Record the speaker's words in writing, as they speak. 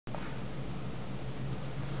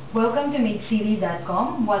Welcome to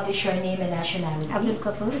MaidCV.com. What is your name and nationality? Abdul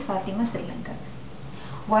Kapoor, Fathima, Sri Lanka.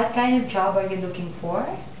 What kind of job are you looking for?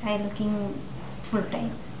 I'm looking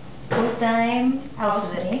full-time. Full-time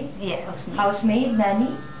housemaid? Yeah, housemaid. Housemaid,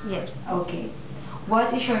 nanny? Yes. Okay.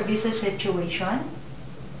 What is your visa situation?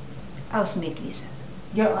 Housemaid visa.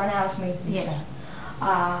 You're on a housemaid visa. Yes.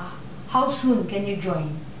 How soon can you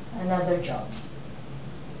join another job?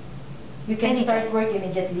 You can Anytime. start work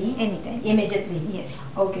immediately? Anytime. Immediately? Yes.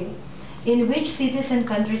 Okay. In which cities and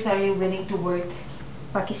countries are you willing to work?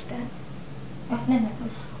 Pakistan. No.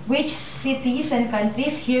 Which cities and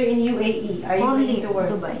countries here in UAE are you Only willing to work?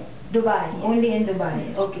 Dubai. Dubai. Yes. Only in Dubai.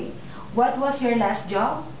 Yes. Okay. What was your last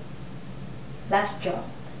job? Last job.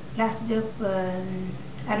 Last job,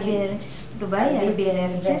 Arabian Ranches, Dubai,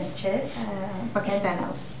 Arabian Ranches, Pakistan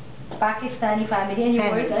house. Pakistani family, and you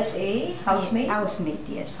Family. work as a housemaid? Yeah, housemaid,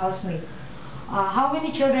 yes. Housemaid. How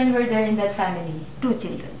many children were there in that family? 2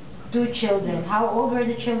 children. 2 children. How old were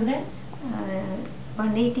the children?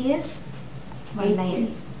 One 8 years, one 8 9, years.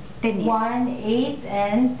 10 years. 1, 8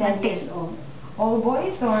 and 10 And years 10. old. All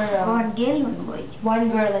boys or? One girl, one boy. 1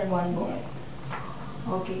 girl and 1 boy.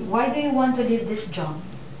 Okay. Why do you want to leave this job?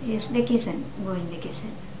 Yes, vacation, going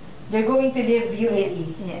vacation. They're going to leave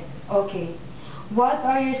UAE? Yeah. Okay. What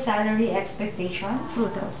are your salary expectations?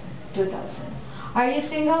 2,000. 2,000. Are you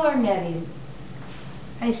single or married?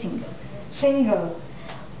 I single. Single.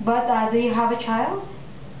 But do you have a child?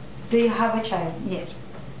 Do you have a child? Yes.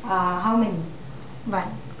 How many?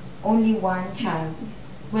 One. Only one child.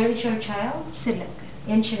 Where is your child? Sri Lanka.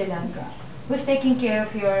 In Sri Lanka. Who's taking care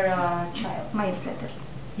of your child? My brother.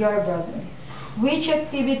 Your brother. Which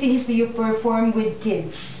activities do you perform with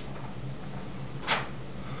kids?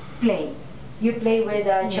 Play. You play with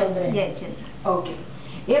children? Yeah, children. Okay.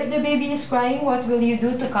 If the baby is crying, what will you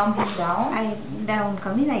do to calm him down? I down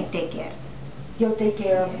come in, I take care. You'll take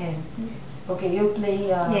care of him. Okay, you'll play.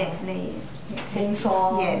 Yeah, play. Sing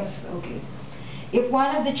songs. Yes. Okay. If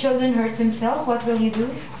one of the children hurts himself, what will you do?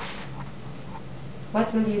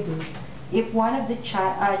 What will you do? If one of the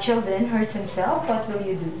children hurts himself, what will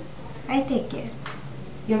you do? I take care.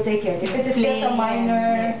 You'll take care. If it is Play just a minor,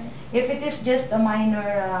 and, if it is just a minor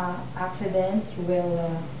accident, you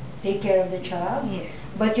will take care of the child. Yeah.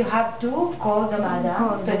 But you have to call the madam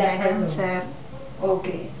Call to the let her madam, know. sir.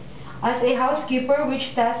 Okay. As a housekeeper,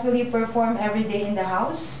 which tasks will you perform every day in the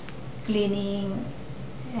house? Cleaning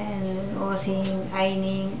and washing,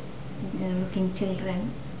 ironing, looking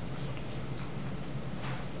children,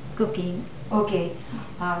 cooking. Okay.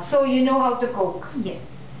 So you know how to cook. Yes.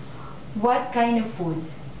 What kind of food?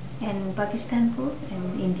 And Pakistan food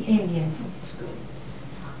and Indian. Indian food is good.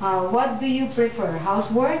 What do you prefer?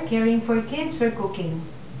 Housework, caring for kids, or cooking?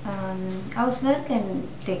 Housework and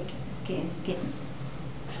take care kid.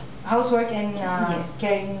 Housework and Yeah.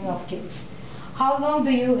 caring of kids. How long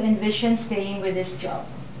do you envision staying with this job?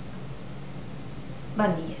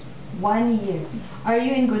 1 year. 1 year. Are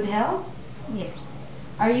you in good health? Yes.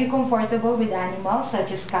 Are you comfortable with animals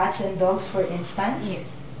such as cats and dogs, for instance? Yes.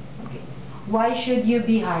 Okay. Why should you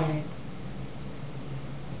be hired?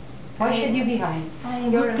 Why should you be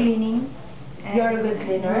hired? You're cleaning. You're a good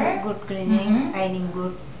cleaner. Good cleaning, Mhm. ironing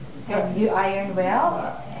good. And You iron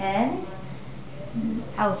well, and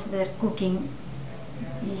housework, cooking,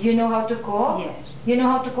 you know how to cook? Yes. You know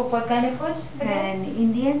how to cook what kind of foods? and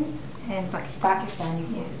Indian and Pakistan. Pakistani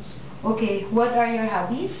foods. Okay, what are your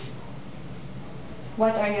hobbies?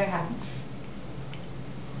 What are your hobbies?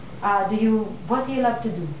 What do you love to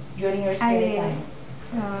do during your spare time?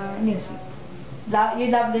 Music. You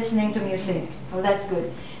love listening to music. Oh, that's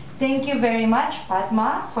good. Thank you very much,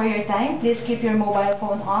 Fatma, for your time. Please keep your mobile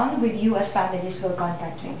phone on with you as families will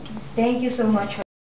contact you. Thank you so much.